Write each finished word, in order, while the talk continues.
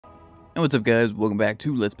And what's up, guys? Welcome back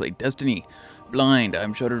to Let's Play Destiny Blind.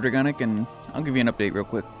 I'm ShadowDragonic, and I'll give you an update real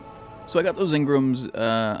quick. So I got those engrams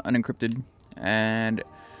unencrypted, and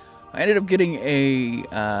I ended up getting a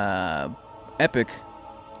epic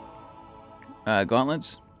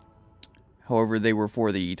gauntlets. However, they were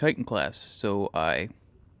for the Titan class, so I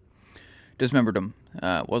dismembered them.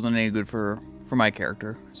 Wasn't any good for my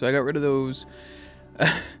character, so I got rid of those.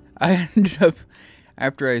 I ended up,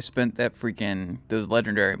 after I spent those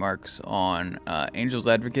legendary marks on Angel's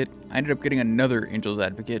Advocate, I ended up getting another Angel's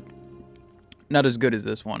Advocate. Not as good as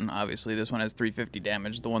this one, obviously. This one has 350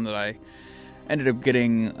 damage. The one that I ended up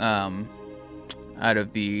getting out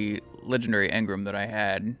of the legendary engram that I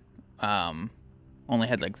had only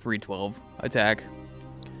had like 312 attack.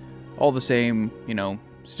 All the same, you know,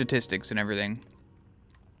 statistics and everything.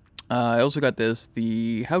 I also got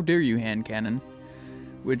the How Dare You hand cannon,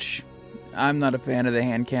 which I'm not a fan of the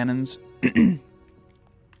hand cannons.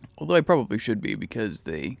 Although I probably should be, because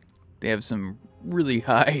they have some really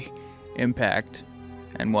high impact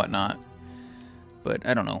and whatnot. But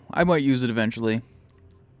I don't know. I might use it eventually.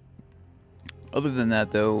 Other than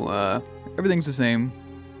that, though, everything's the same.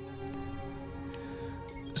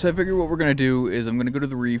 So I figure what we're going to do is I'm going to go to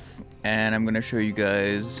the reef, and I'm going to show you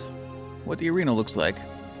guys what the arena looks like.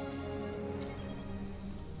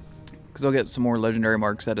 Because I'll get some more legendary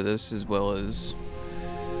marks out of this, as well as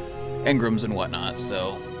engrams and whatnot,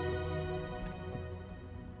 so...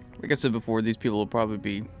 Like I said before, these people will probably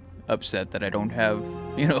be upset that I don't have,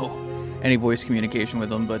 you know, any voice communication with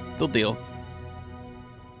them, but they'll deal.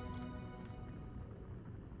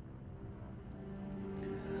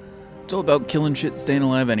 It's all about killing shit and staying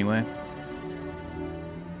alive anyway.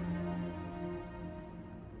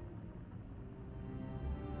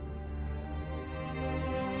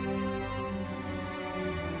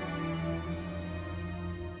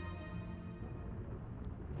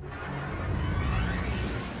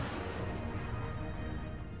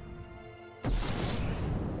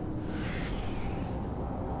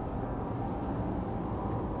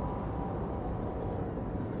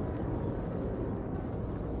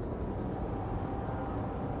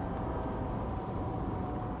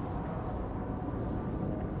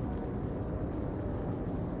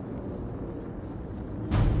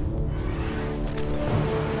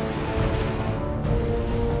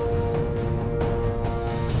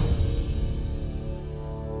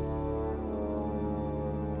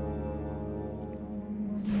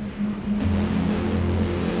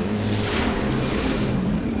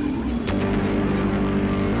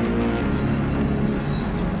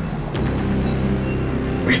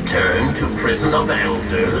 Return to Prison of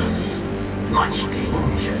Elders. Much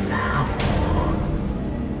danger now.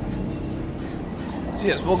 So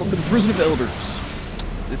yes, welcome to the Prison of Elders.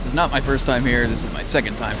 This is not my first time here, this is my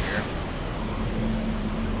second time here.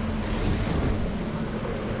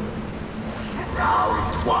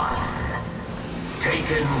 Round one.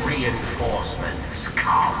 Taken reinforcements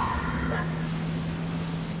come.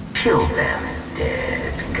 Kill them,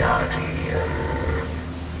 dead Guardian.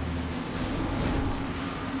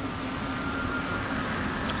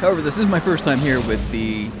 However, this is my first time here with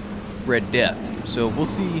the Red Death, so we'll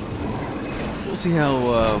see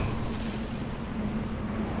how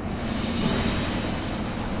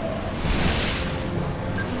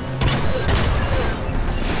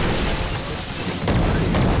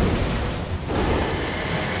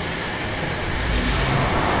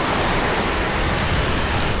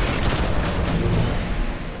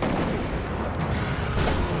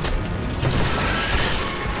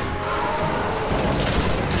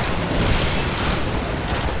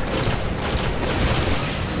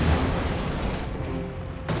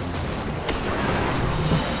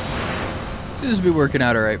seems to be working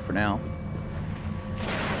out alright for now.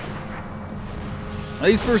 Now,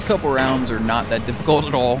 these first couple rounds are not that difficult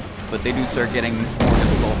at all, but they do start getting more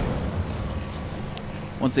difficult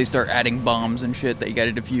once they start adding bombs and shit that you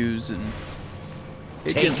gotta defuse, and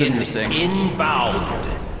it gets interesting. Inbound.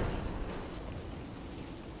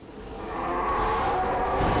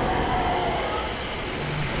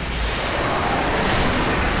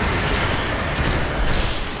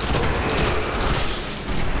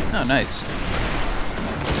 Oh, nice.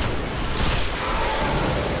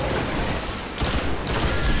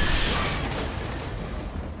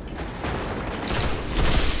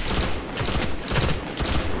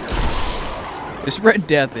 This Red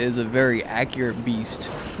Death is a very accurate beast.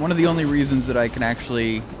 One of the only reasons that I can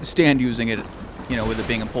actually stand using it, you know, with it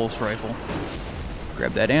being a pulse rifle.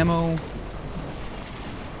 Grab that ammo.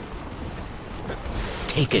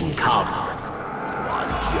 Taken come.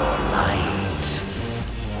 Want your light.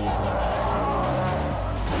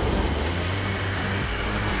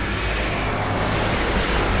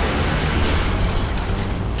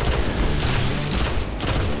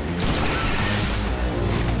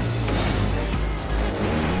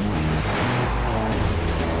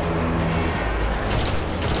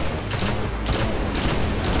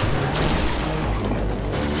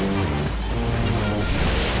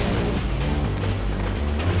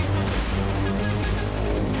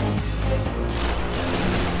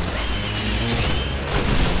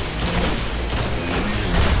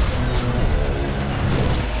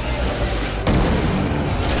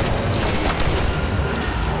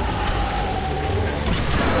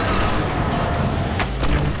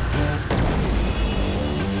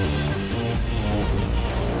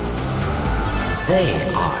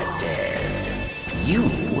 They are dead. You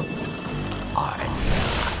are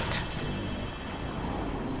not.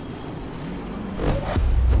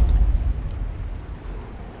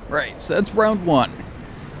 Right, so that's round 1.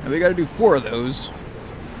 Now we gotta do 4 of those.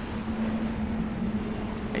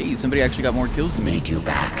 Hey, somebody actually got more kills than me. Meet you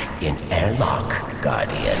back in airlock,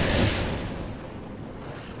 Guardian.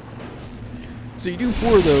 So you do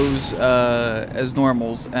 4 of those as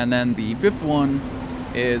normals, and then the 5th one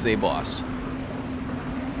is a boss.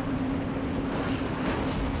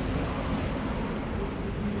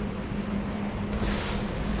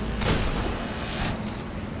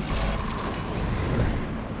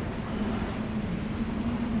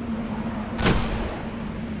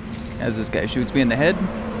 As this guy shoots me in the head.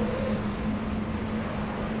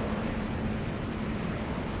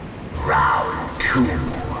 Round 2.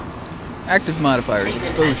 Active modifiers,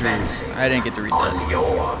 exposure. I didn't get to read On that.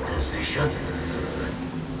 your position.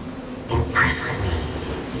 Impress me,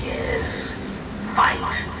 yes.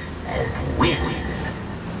 Fight and win.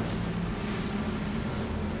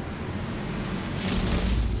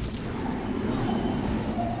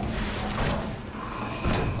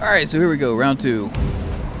 Alright, so here we go, round 2.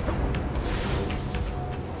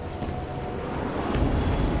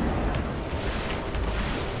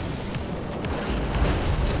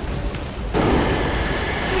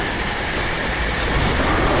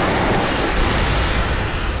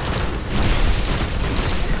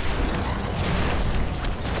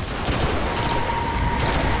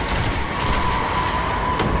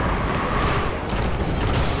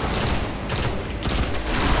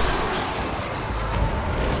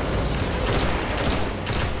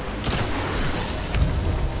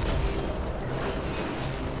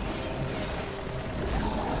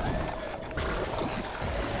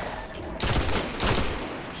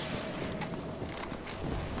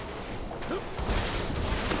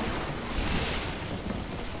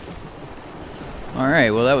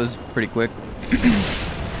 Alright, well that was pretty quick.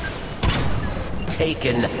 Take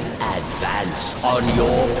an advance on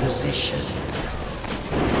your position.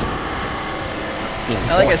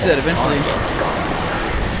 Now, like I said, eventually...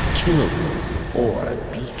 Kill or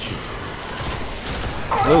be killed.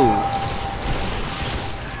 Oh.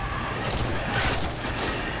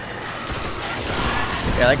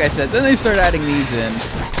 Yeah, like I said, then they start adding these in.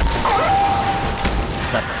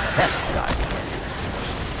 Success, Guardian.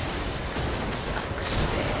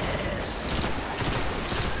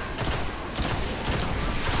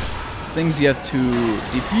 Things you have to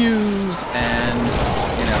defuse and,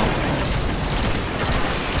 you know.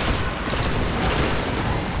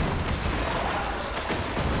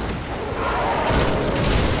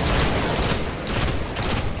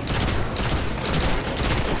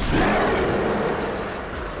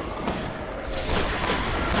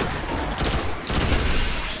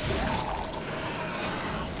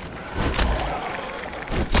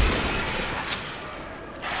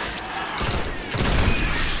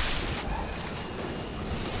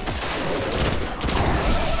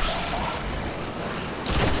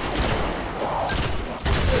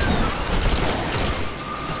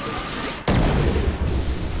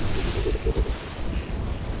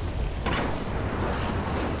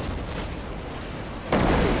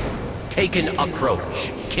 Take an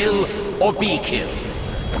approach. Kill or be killed.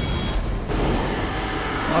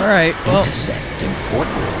 Alright, well. Intercept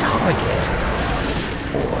important target.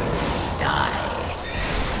 Or die.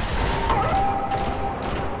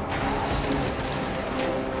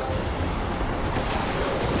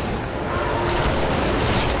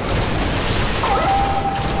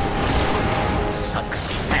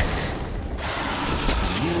 Success.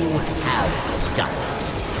 You have done it.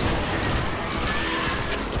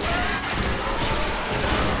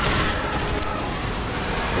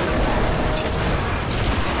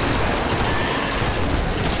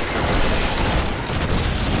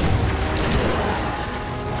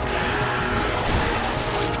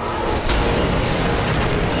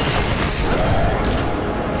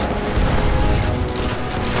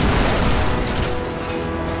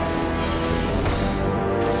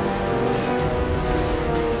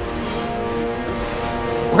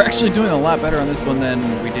 We're actually doing a lot better on this one than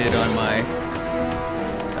we did on my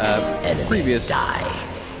previous die.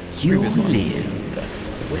 You previous one.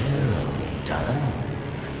 live. Well done.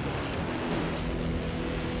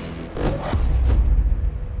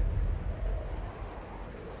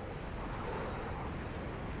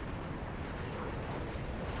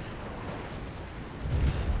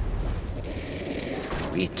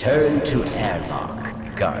 Return to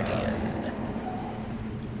airlock, Guardian.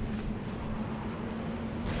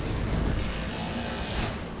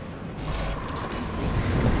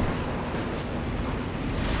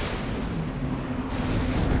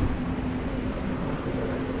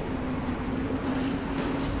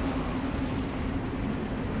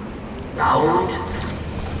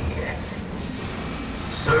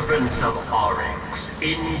 Regiments of Oryx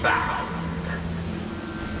inbound.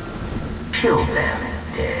 Kill them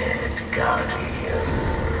dead,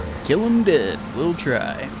 Guardian. Kill him dead. We'll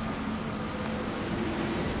try.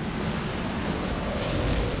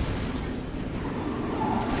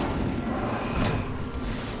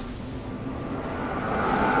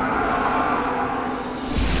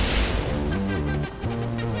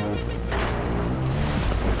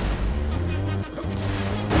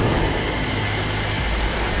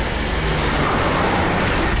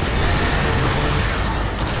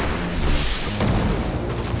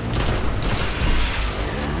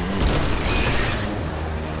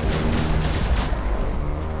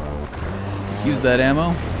 Use that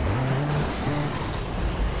ammo.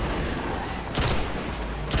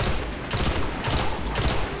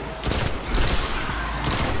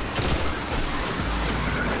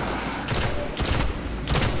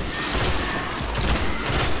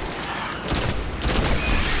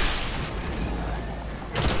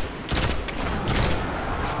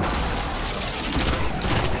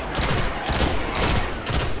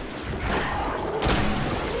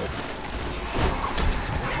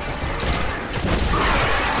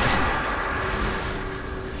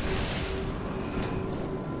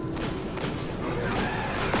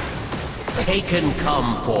 They can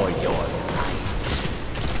come for your light.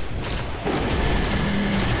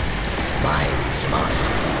 Minds must be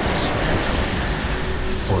dismantled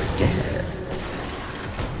for death.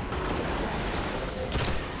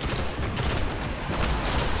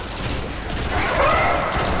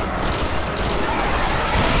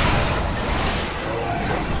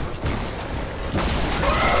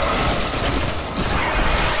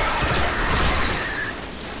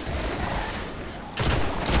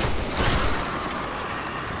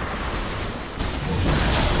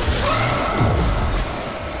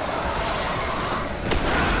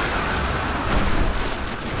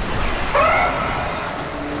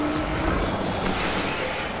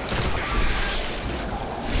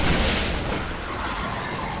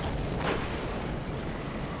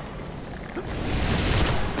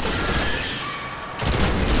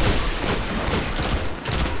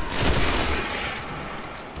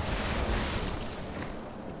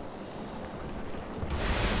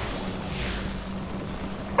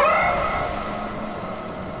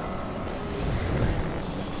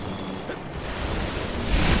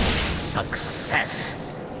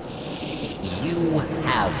 Success. You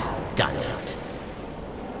have done it.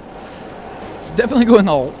 It's definitely going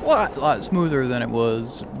a lot smoother than it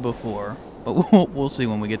was before. But we'll see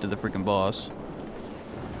when we get to the freaking boss.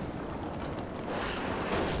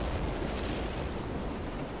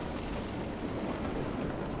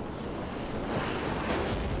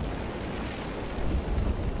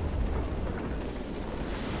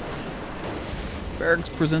 Barracks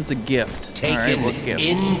presents a gift. Taken All right, what gift?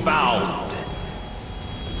 inbound.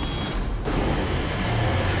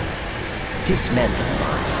 Dismantle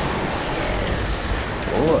minds, yes.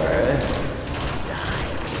 Or die.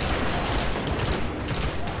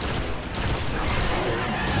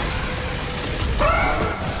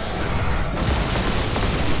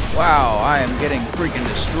 Wow, I am getting freaking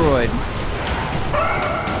destroyed.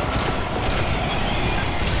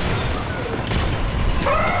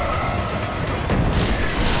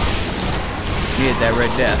 Needed that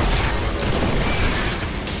red death.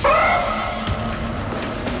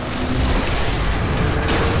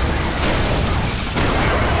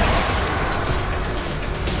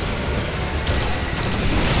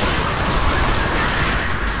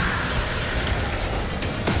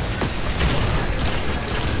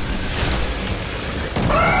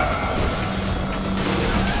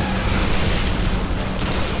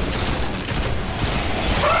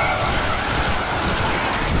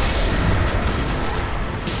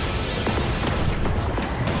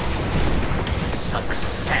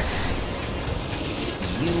 Success.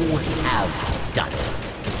 You have done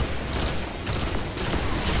it.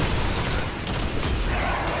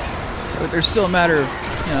 But there's still a matter of,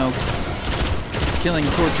 you know, killing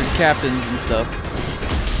tortured captains and stuff.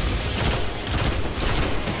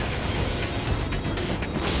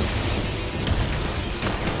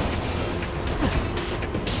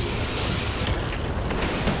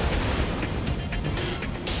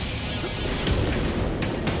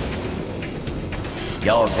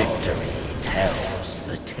 Your victory tells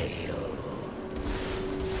the tale.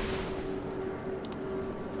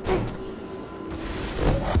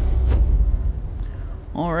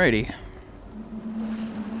 Alrighty.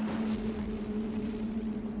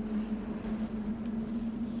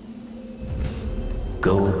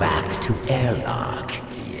 Go back to airlock.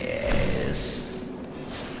 Yes.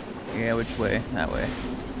 Yeah, which way? That way.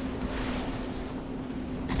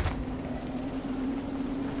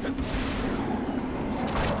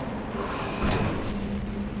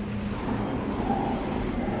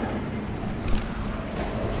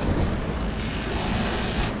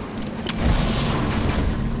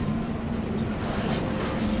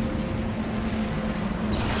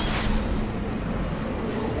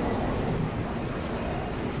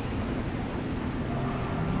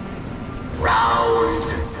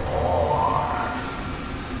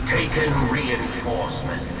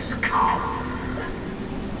 reinforcements come.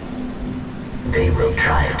 They will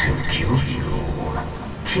try to kill you.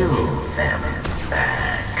 Kill them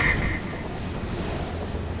back.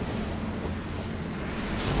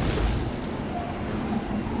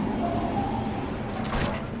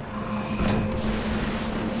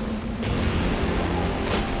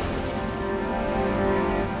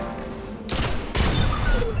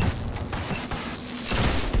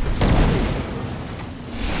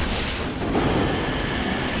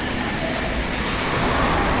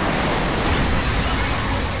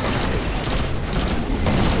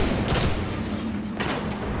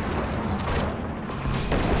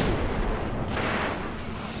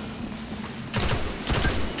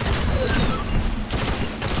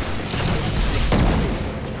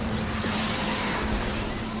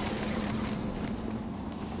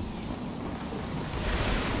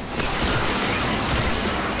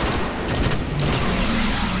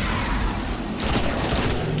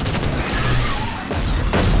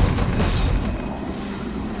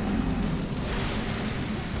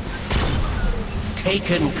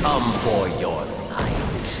 Taken come for your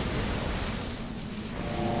light.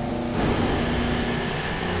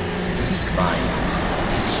 Seek minds,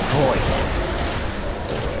 destroy them,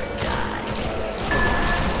 or die.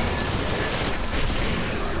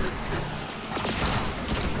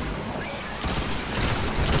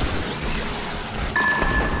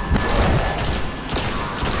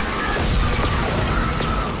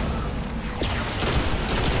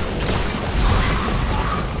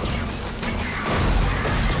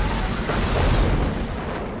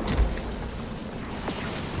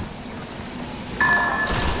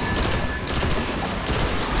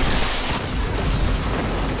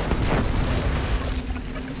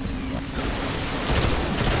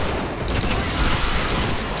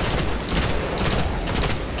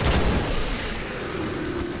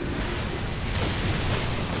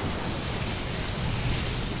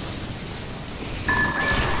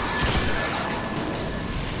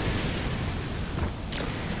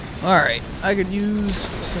 Alright, I could use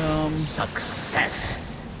some...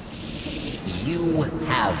 Success. You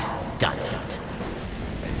have done it.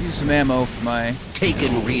 Use some ammo for my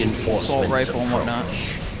Taken reinforcements assault rifle and approach. whatnot.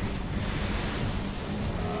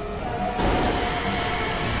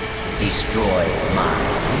 Destroy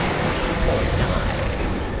minds or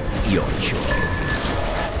die. Your choice.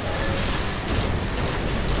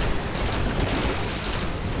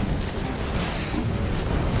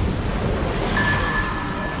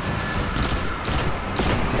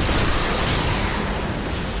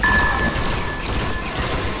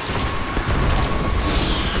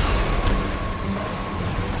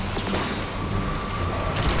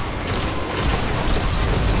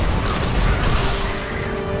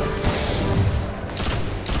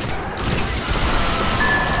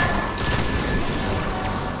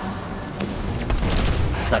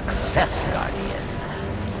 Success, Guardian.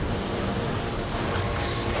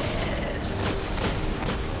 Success.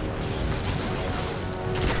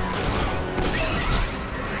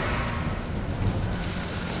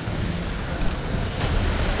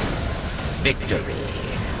 Victory.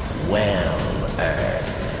 Well earned.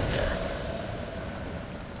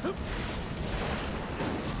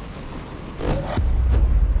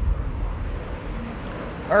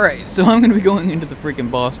 Alright, so I'm gonna be going into the freaking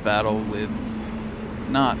boss battle with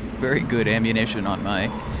not very good ammunition on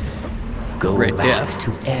my Go Red back Death.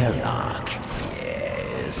 to airlock.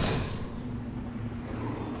 Yes.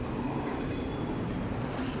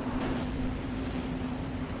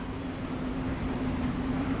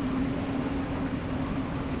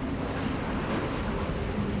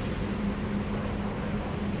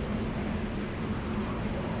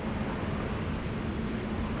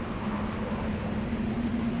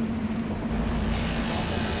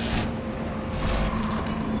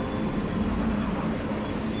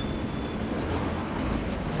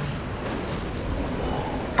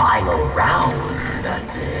 Final round.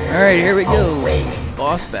 Alright, here we go. Awaits.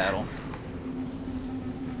 Boss battle.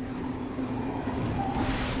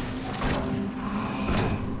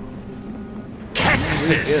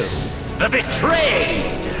 Texas, the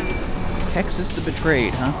betrayed. Texas the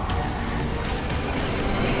Betrayed, huh?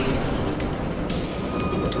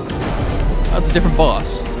 That's a different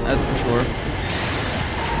boss, that's for sure.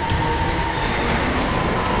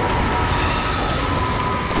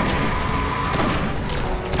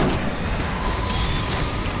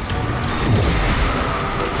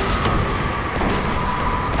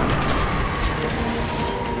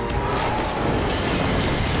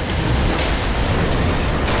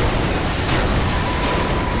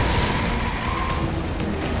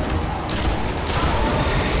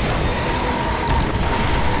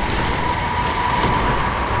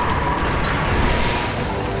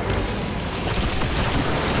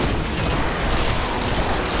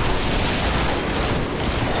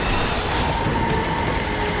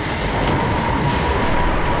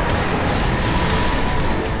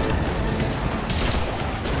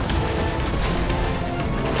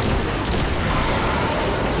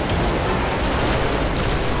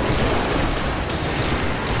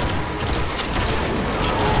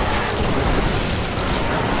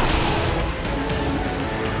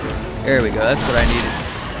 There we go. That's what I needed.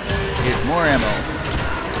 Needed more ammo.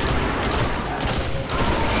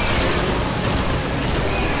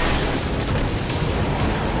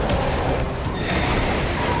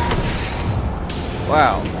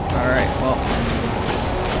 Wow. Alright, well.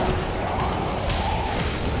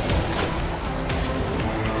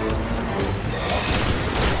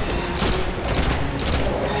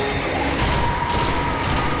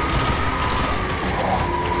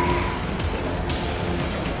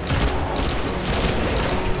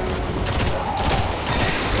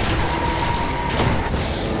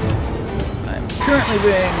 I'm currently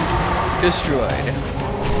being destroyed.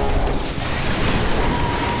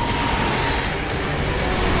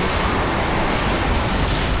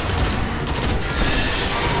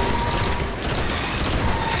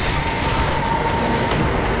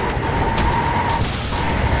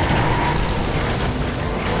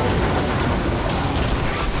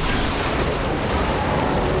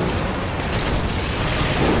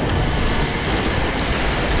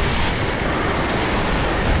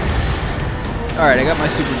 Alright, I got my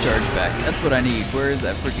supercharge back. That's what I need. Where is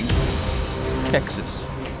that freaking Texas?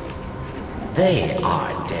 They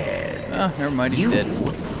are dead. Oh, never mind, he's dead.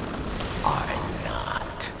 Are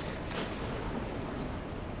not.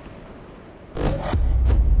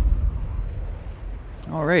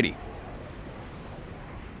 Alrighty.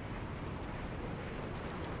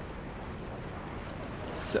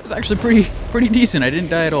 So that was actually pretty decent. I didn't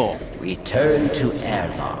die at all. Return to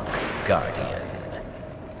airlock, Guardian.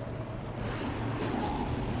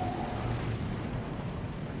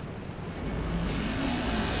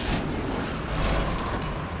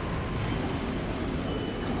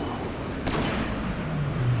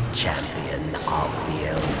 Champion of the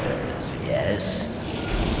Elders, yes?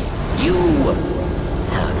 You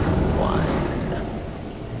have won.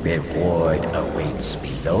 Reward awaits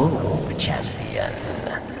below, champion.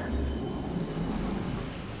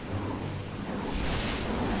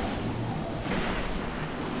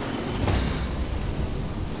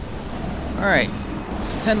 Alright.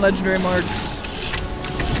 So 10 legendary marks.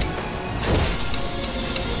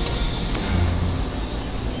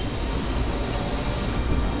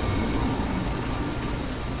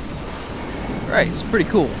 Alright, it's pretty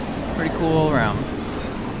cool. Pretty cool all around.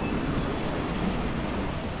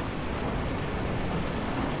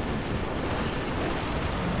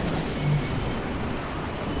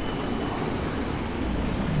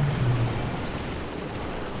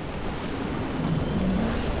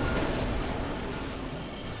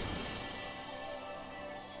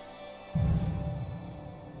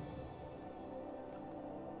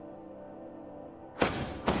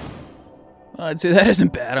 Well, I'd say that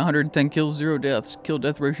isn't bad. 110 kills, 0 deaths. Kill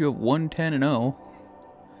death ratio of 110 and 0.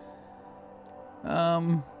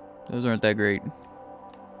 Those aren't that great.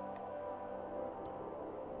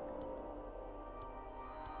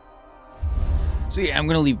 So yeah, I'm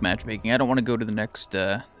gonna leave matchmaking. I don't want to go to the next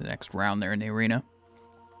round there in the arena.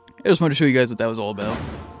 I just wanted to show you guys what that was all about.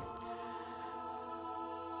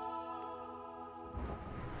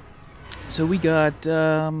 So we got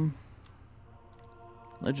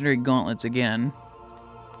legendary gauntlets again.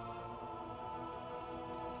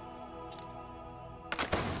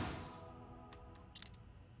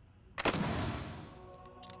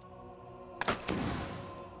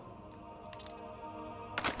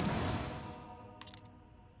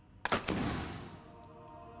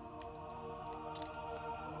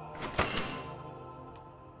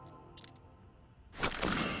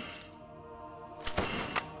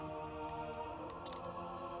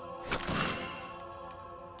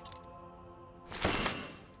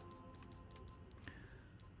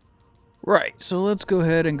 Right, so let's go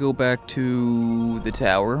ahead and go back to the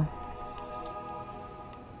tower.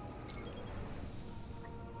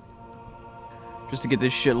 Just to get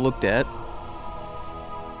this shit looked at.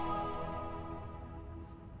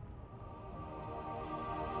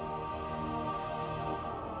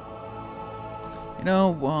 You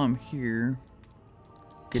know, while I'm here,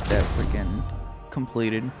 get that freaking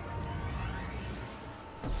completed.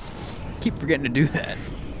 Keep forgetting to do that.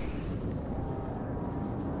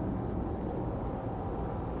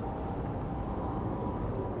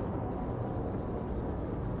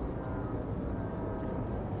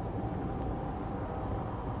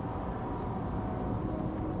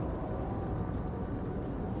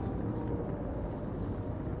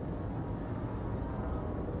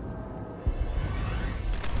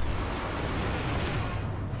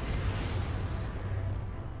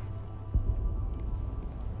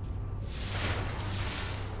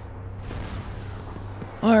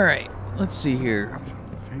 Alright, let's see here.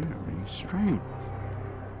 Very strange.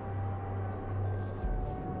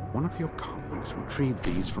 One of your colleagues eggs. Retrieve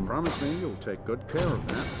these from... Promise me you'll take good care of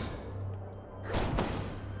that.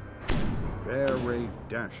 Very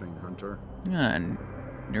dashing, Hunter. And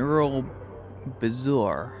neural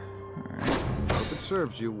bizarre. Alright. Hope it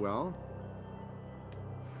serves you well.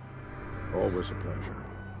 Always a pleasure.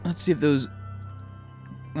 Let's see if those...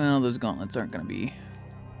 Well, those gauntlets aren't going to be...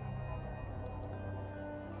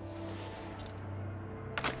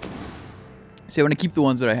 See, I want to keep the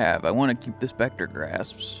ones that I have. I want to keep the Spectre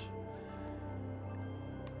Grasps.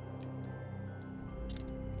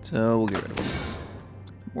 So, we'll get rid of them.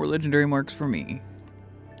 More legendary marks for me.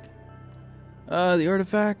 The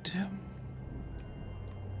artifact...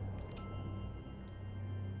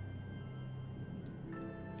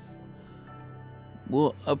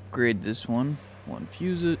 We'll upgrade this one. We'll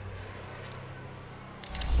infuse it.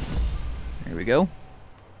 There we go.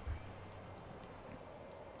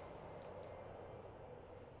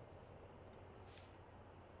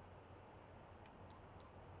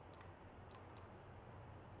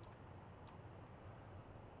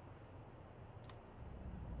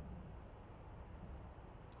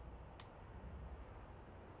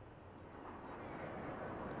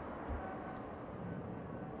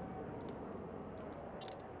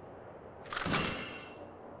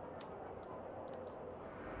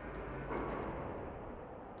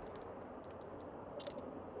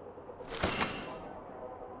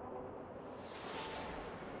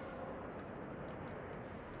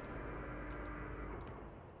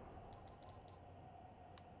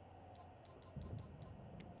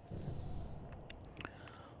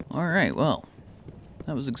 Alright, well,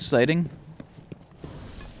 that was exciting.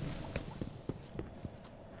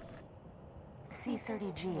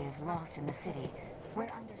 C-30G is lost in the city. We're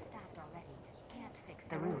understaffed already. Can't fix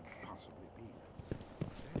the routes.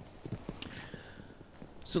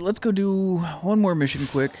 So let's go do one more mission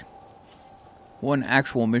quick. One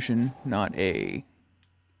actual mission, not a,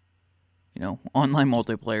 you know, online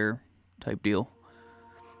multiplayer type deal.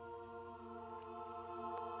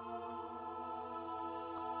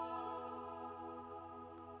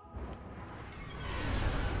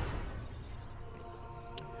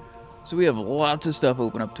 So we have lots of stuff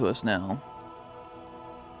open up to us now.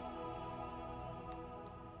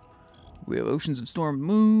 We have Oceans of Storm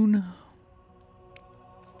Moon.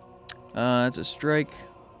 That's a strike.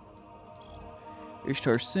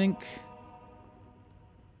 Ishtar Sink.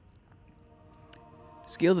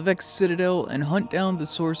 Scale the Vex Citadel and hunt down the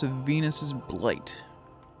source of Venus's blight.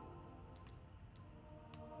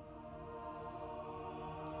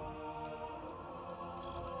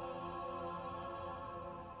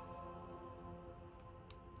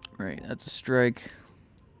 Right, that's a strike.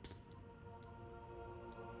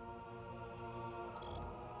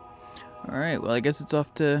 Alright, well I guess it's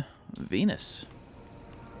off to Venus.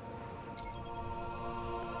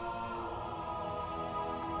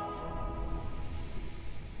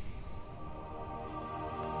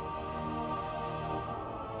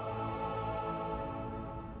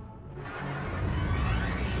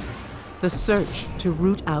 The search to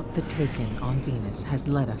root out the Taken on Venus has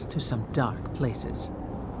led us to some dark places.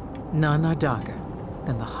 None are darker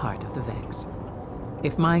than the heart of the Vex.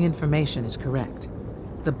 If my information is correct,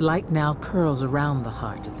 the Blight now curls around the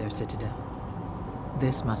heart of their citadel.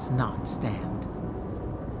 This must not stand.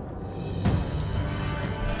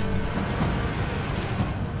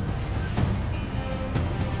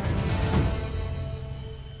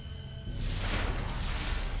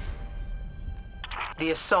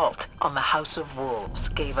 The assault on the House of Wolves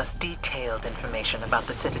gave us detailed information about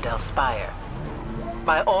the Citadel Spire.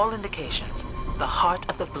 By all indications, the heart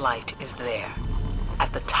of the Blight is there,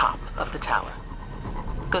 at the top of the tower.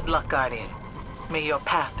 Good luck, Guardian. May your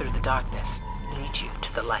path through the darkness lead you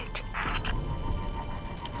to the light.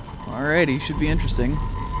 Alrighty, should be interesting.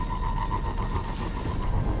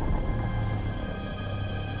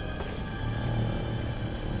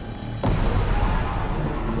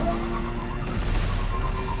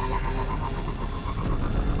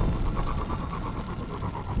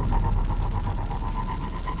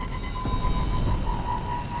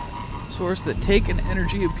 Source that Taken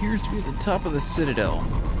energy appears to be at the top of the Citadel.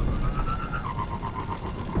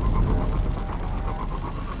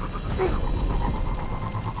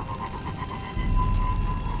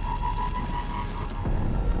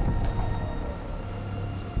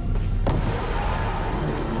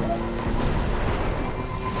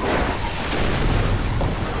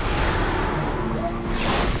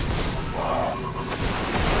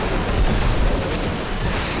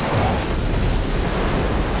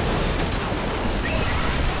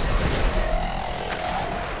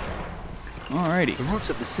 Alrighty. The roots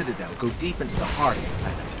of the Citadel go deep into the heart of the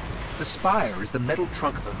planet. The spire is the metal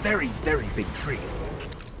trunk of a very, very big tree.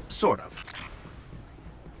 Sort of.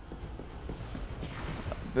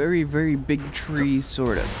 Very, very big tree,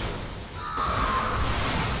 sort of.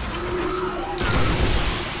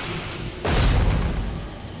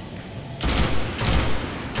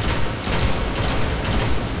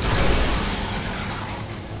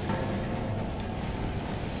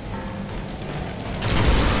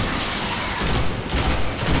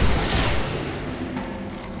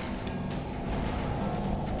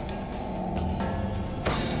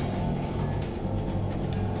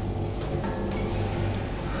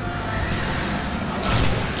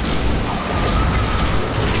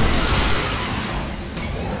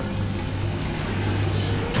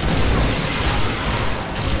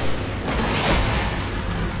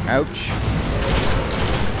 Ouch.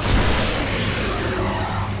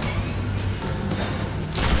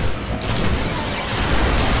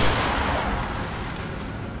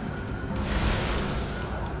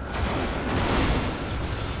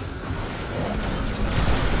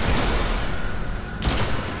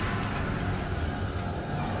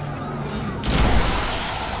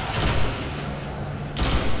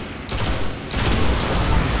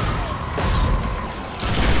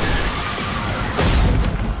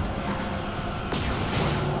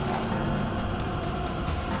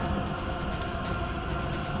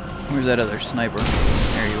 Where's that other sniper?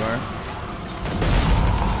 There you are.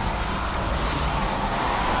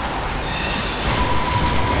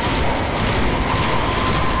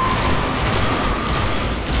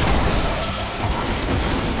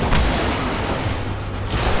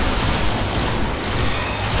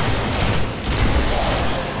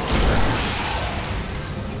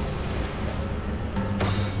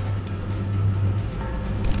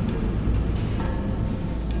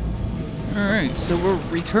 Alright, so we're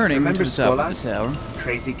returning Remember to the top of Skolas? the tower.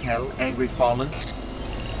 Crazy Kel, Angry Fallen?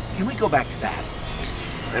 Can we go back to that?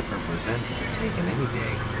 I prefer them to be taken any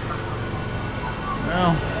day.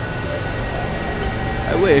 Well,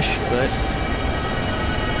 I wish, but...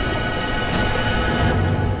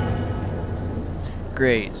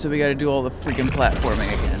 Great, so we gotta do all the freaking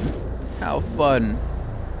platforming again. How fun.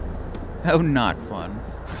 How not fun.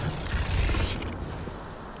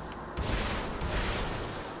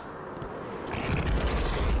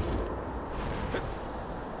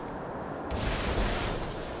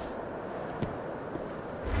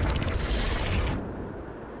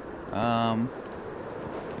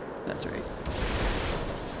 That's right.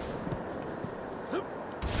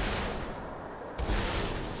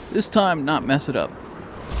 This time, not mess it up.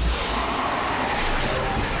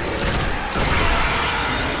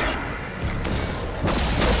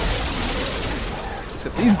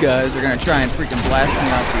 Except these guys are gonna try and freaking blast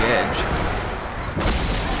me off the edge.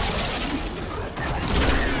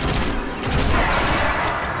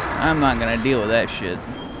 I'm not gonna deal with that shit.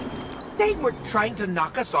 They were trying to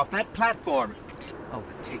knock us off that platform. Oh,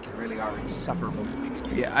 the Taken really are insufferable.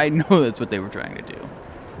 Yeah, I know that's what they were trying to do.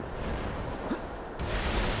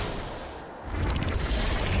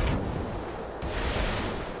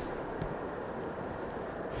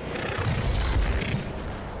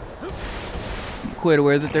 I'm quite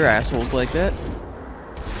aware that they're assholes like that.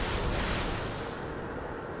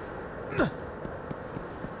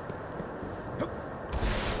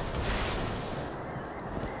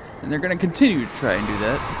 And they're gonna continue to try and do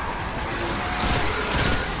that.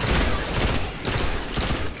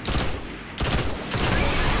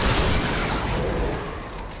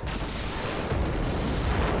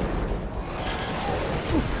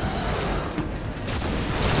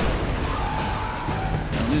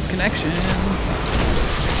 Don't lose connection.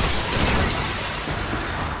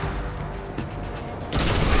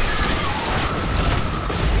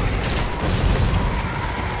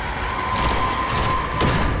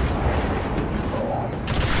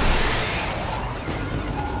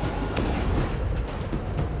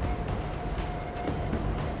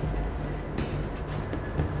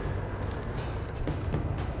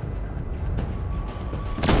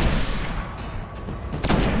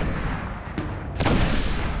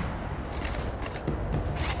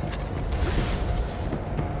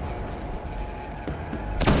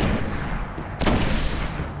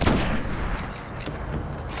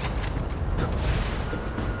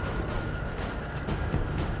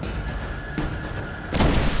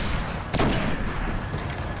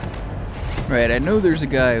 Right, I know there's a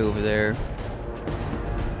guy over there.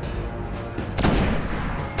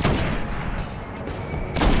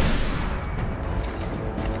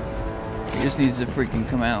 He just needs to freaking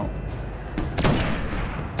come out.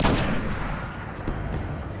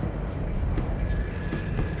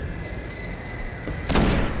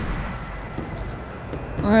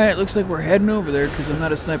 Alright, looks like we're heading over there because I'm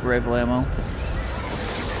out of sniper rifle ammo.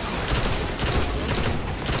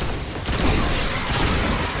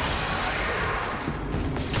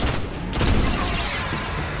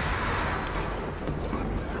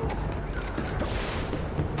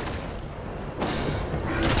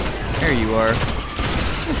 There you are.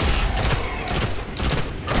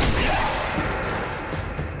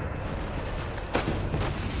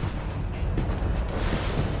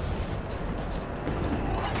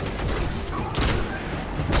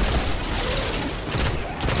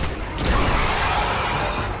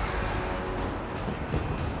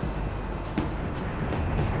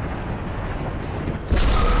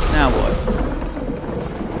 Now what?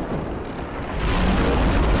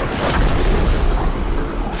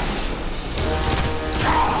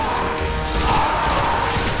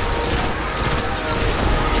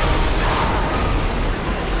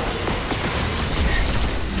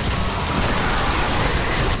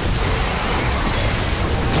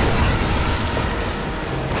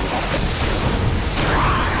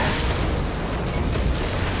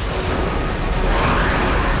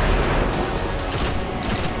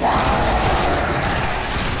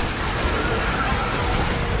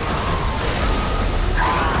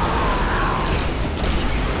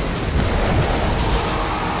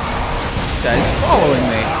 Guy's following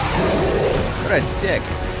me. What a dick.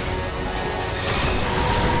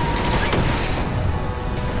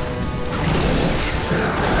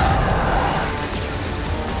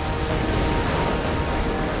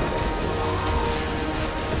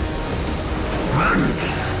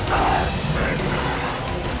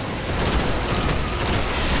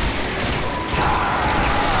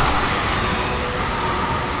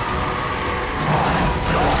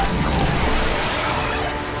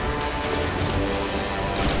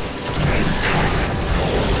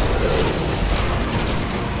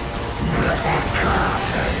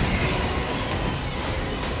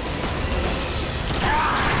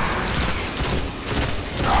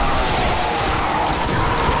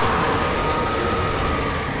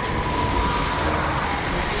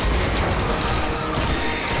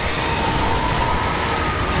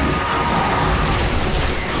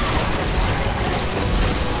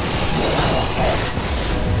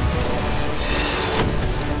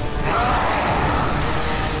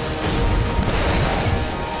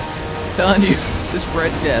 Telling you, this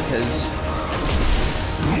Red Death has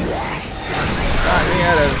gotten me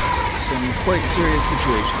out of some quite serious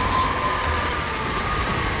situations.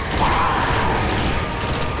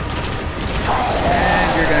 And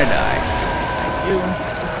you're gonna die. Thank you.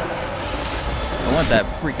 I want that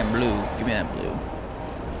freaking blue. Give me that blue.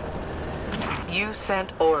 You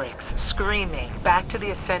sent Oryx screaming back to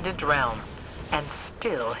the Ascendant Realm, and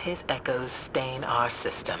still his echoes stain our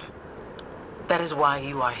system. That is why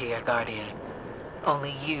you are here, Guardian.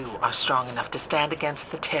 Only you are strong enough to stand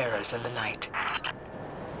against the terrors in the night.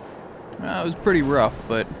 Well, it was pretty rough,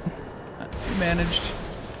 but we managed.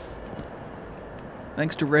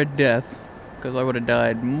 Thanks to Red Death, because I would have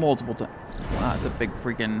died multiple times. Wow, it's a big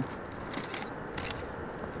freaking...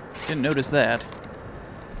 Didn't notice that.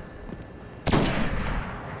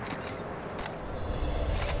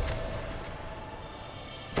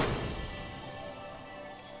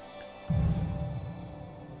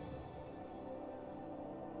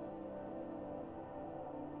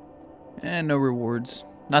 And no rewards.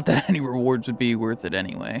 Not that any rewards would be worth it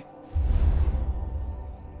anyway.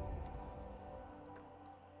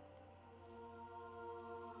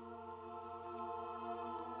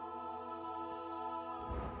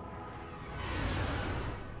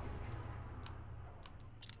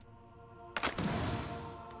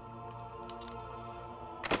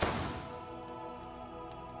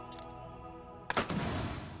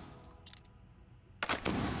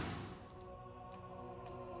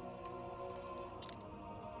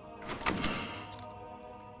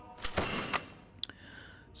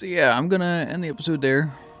 So yeah, I'm gonna end the episode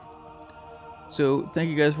there. So thank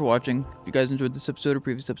you guys for watching. If you guys enjoyed this episode or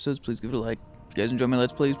previous episodes, please give it a like. If you guys enjoy my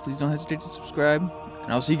Let's Plays, please don't hesitate to subscribe.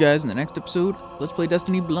 And I'll see you guys in the next episode. Let's play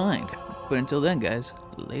Destiny Blind. But until then, guys,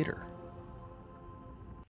 later.